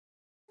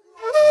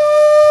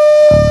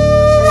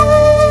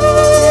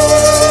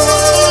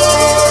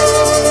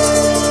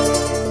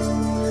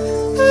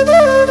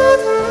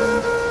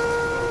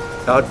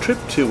Our trip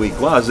to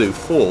Iguazu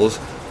Falls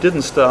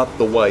didn't start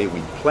the way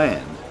we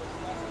planned.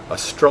 A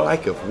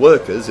strike of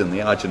workers in the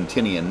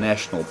Argentinian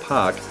National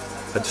Park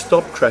had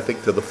stopped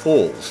traffic to the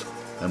falls,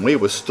 and we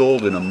were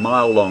stalled in a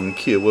mile-long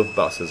queue of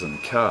buses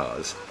and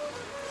cars.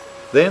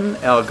 Then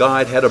our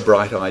guide had a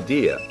bright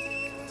idea.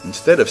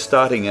 Instead of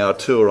starting our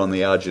tour on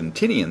the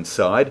Argentinian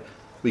side,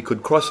 we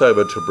could cross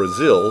over to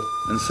Brazil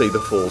and see the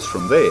falls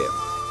from there.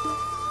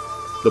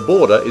 The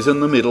border is in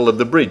the middle of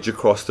the bridge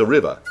across the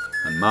river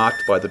and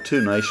marked by the two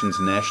nations'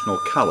 national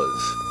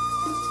colours.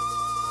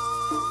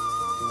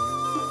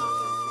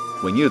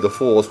 We knew the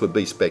falls would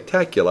be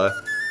spectacular,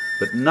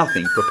 but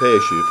nothing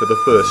prepares you for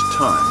the first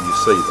time you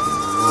see them.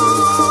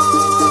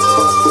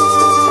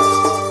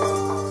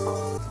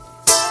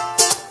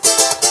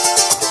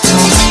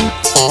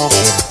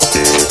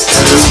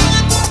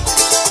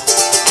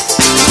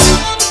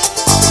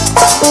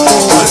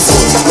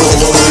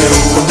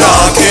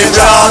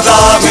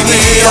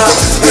 Vivía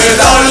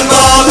el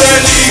alma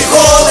del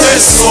hijo del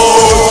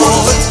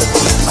sol.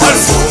 Al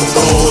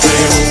fondo de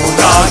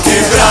una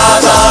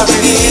quebrada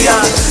vivía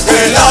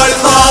el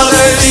alma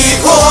del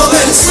hijo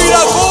del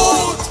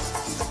sol.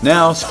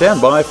 Now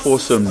stand by for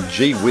some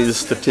gee whiz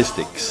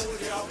statistics.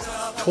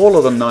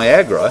 Taller than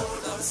Niagara,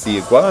 the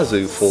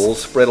Iguazu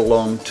Falls spread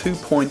along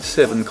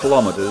 2.7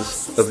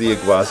 kilometres of the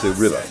Iguazu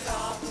River.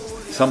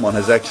 Someone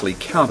has actually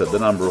counted the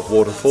number of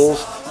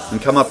waterfalls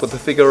and come up with a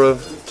figure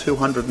of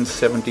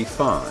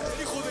 275.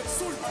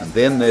 And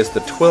then there's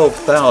the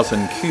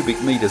 12,000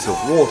 cubic metres of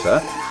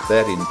water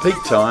that in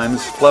peak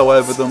times flow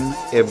over them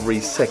every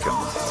second.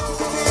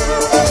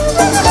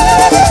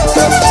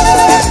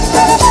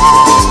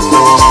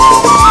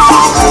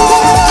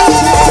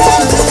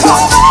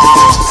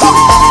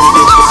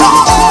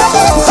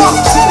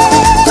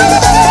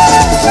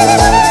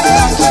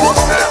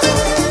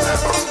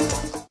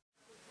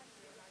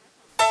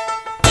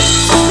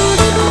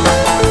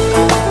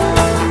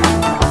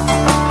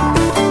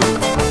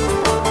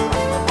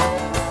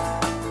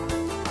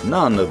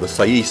 None of the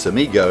Seis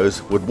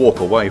Amigos would walk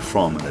away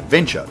from an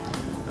adventure,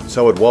 and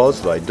so it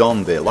was they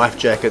donned their life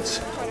jackets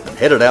and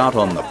headed out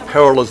on the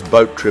perilous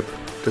boat trip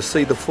to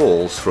see the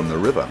falls from the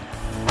river.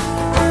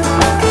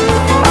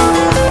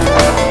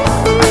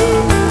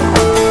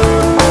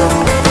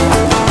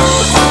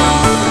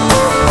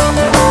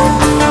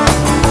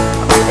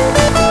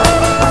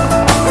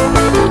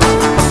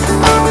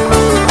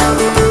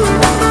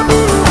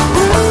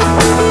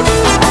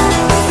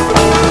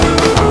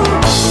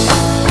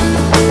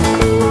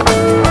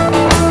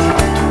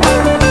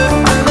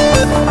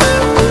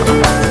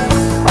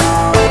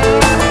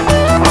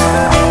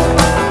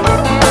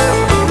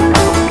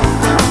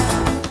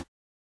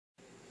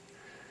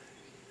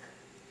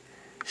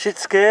 Shit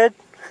scared?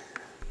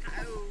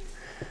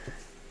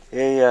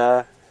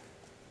 Yeah.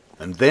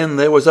 And then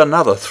there was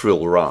another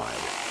thrill ride,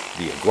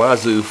 the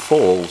Iguazu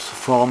Falls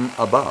from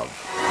above.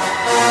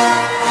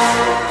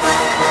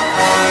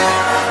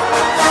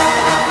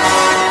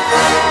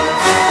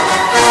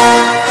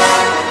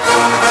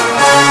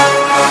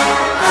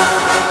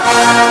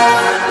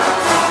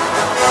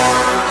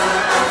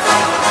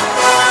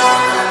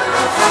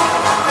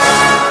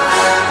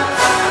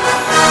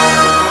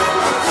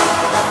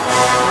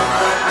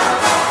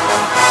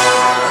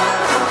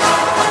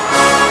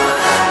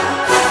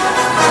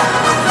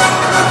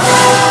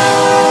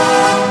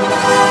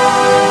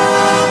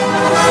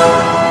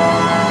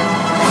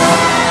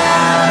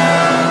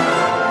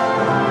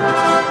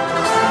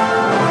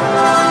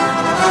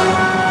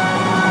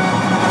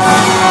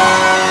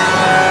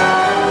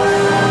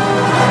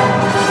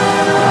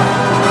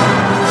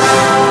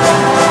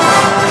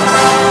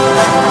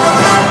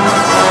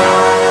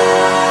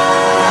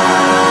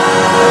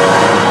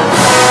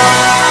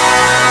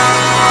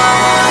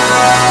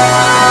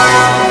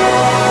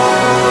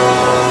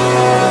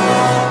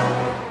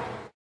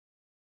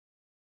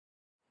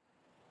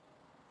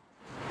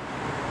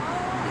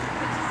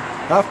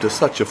 After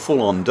such a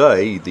full-on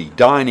day, the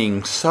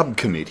dining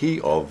subcommittee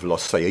of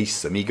Los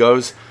Seis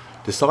Amigos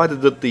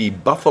decided that the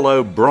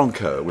Bufalo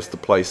Branco was the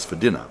place for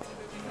dinner.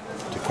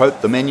 To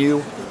quote the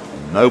menu,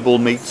 noble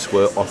meats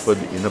were offered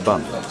in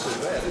abundance.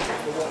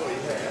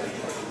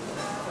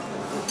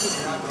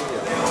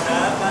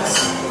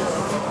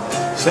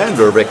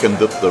 Sandra reckoned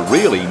that the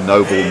really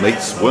noble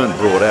meats weren't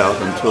brought out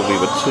until we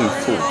were too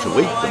full to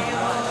eat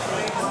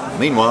them.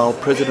 Meanwhile,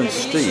 President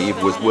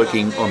Steve was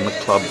working on the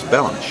club's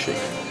balance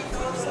sheet.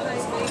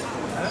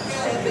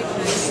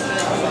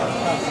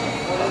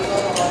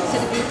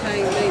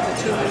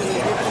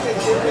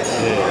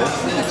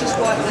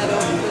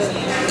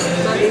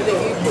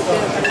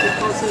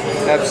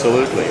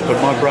 Absolutely,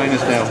 but my brain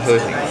is now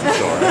hurting.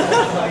 Sorry.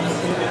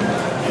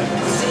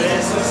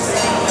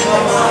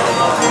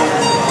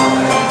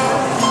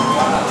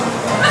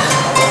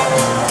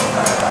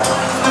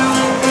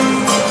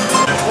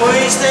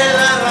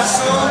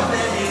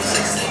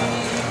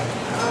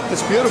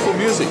 It's beautiful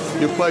music.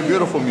 You play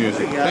beautiful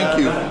music. Thank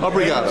you.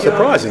 Obrigado.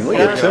 Surprisingly,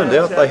 it turned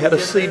out they had a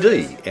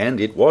CD, and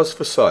it was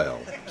for sale.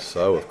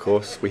 So, of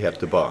course, we had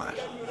to buy it.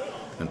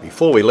 And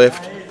before we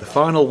left, the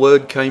final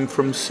word came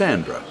from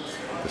Sandra,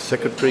 the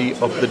secretary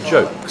of the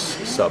Jokes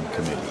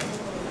subcommittee.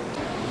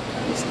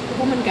 This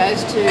woman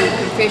goes to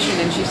confession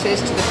and she says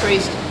to the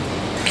priest,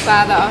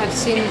 "Father, I have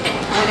sinned.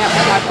 I went out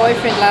with my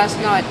boyfriend last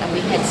night and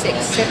we had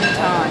sex 7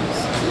 times.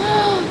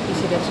 He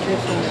said, "That's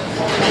dreadful."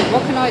 I said,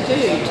 "What can I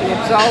do to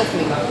absolve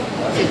me?"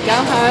 He said,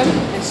 "Go home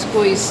and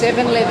squeeze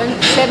 7 lemons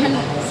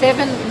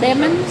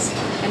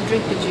and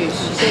drink the juice."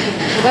 She said,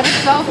 "Will that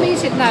absolve me?" He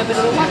said, "No, but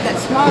it'll wipe that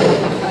smile off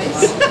your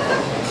face."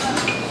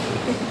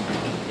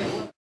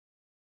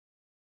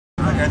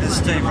 Okay, this is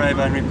Steve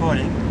Rayburn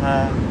reporting.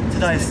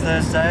 Today is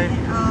Thursday.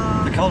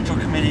 The Cultural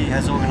Committee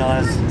has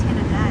organised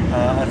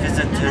a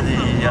visit to the,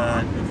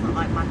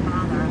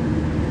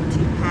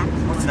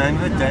 what's the name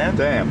of it? Dam?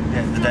 Dam.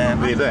 Yeah, the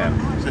dam. The dam.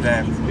 The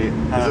dam. Is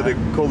it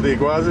called the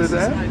Iguazu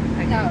Dam?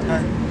 No,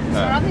 it's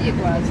not the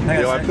Iguazu.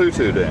 The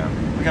Itaipu Dam.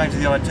 We're going to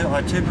the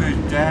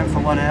Itaipu Dam for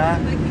 1 hour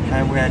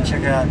and we're going to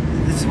check out,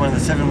 this is one of the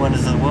 7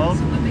 wonders of the world.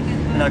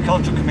 And our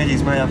Cultural Committee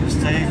is made up of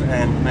Steve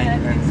and me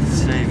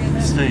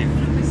and Steve.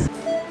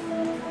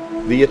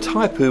 The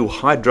Itaipu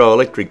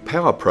hydroelectric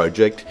power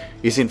project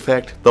is in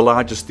fact the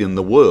largest in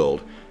the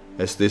world,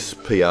 as this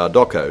PR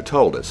doco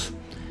told us.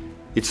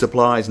 It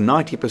supplies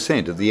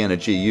 90% of the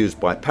energy used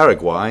by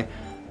Paraguay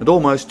and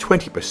almost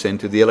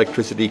 20% of the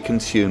electricity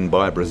consumed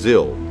by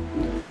Brazil.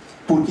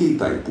 Porque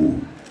Itaipu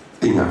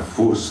tem a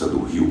força do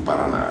Rio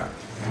Paraná.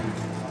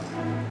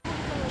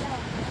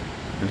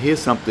 And here's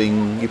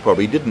something you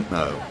probably didn't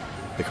know.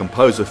 The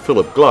composer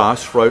Philip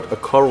Glass wrote a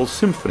choral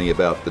symphony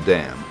about the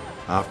dam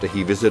after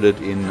he visited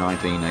in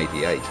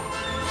 1988.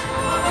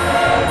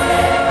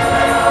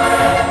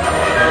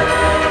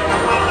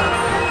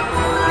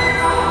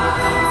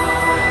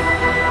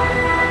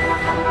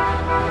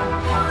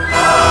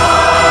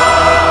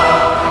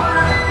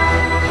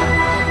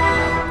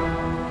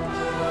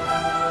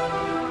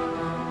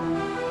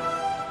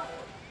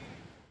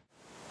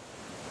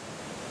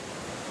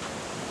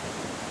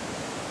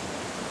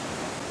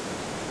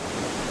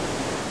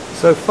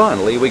 So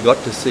finally we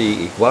got to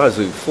see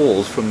Iguazu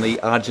Falls from the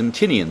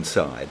Argentinian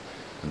side,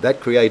 and that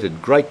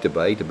created great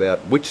debate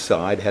about which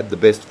side had the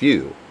best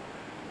view.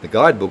 The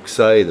guidebooks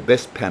say the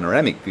best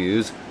panoramic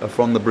views are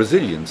from the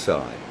Brazilian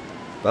side,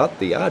 but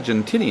the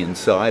Argentinian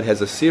side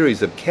has a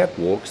series of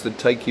catwalks that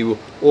take you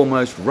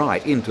almost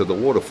right into the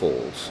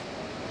waterfalls.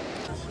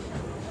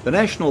 The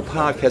National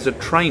Park has a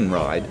train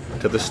ride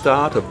to the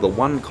start of the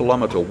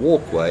 1-kilometre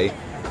walkway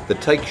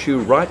that takes you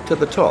right to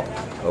the top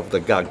of the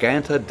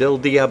Garganta del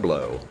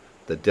Diablo,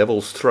 the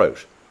Devil's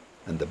Throat,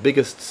 and the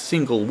biggest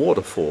single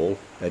waterfall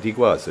at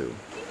Iguazu.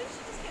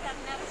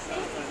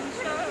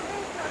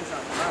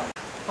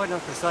 Quite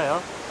enough to say, huh?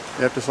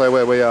 You have to say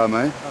where we are,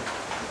 mate.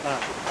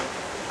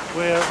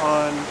 We're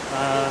on,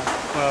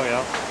 where are we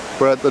at?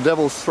 We're at the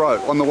Devil's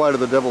Throat, on the way to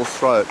the Devil's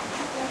Throat.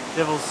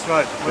 Devil's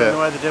Throat. We're on the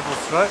way to the Devil's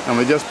Throat. And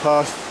we just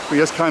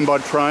came by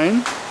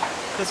train.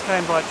 Just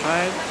came by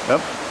train.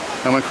 Yep.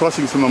 And we're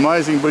crossing some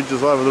amazing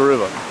bridges over the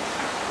river.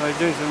 We're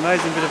doing some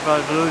amazing bit of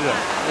beluga.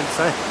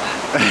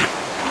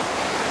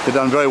 You've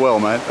done very well,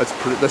 mate.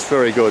 That's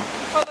very good.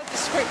 Follow the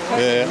script.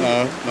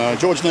 Yeah, no.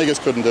 George Negus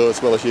couldn't do it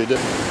as well as you did.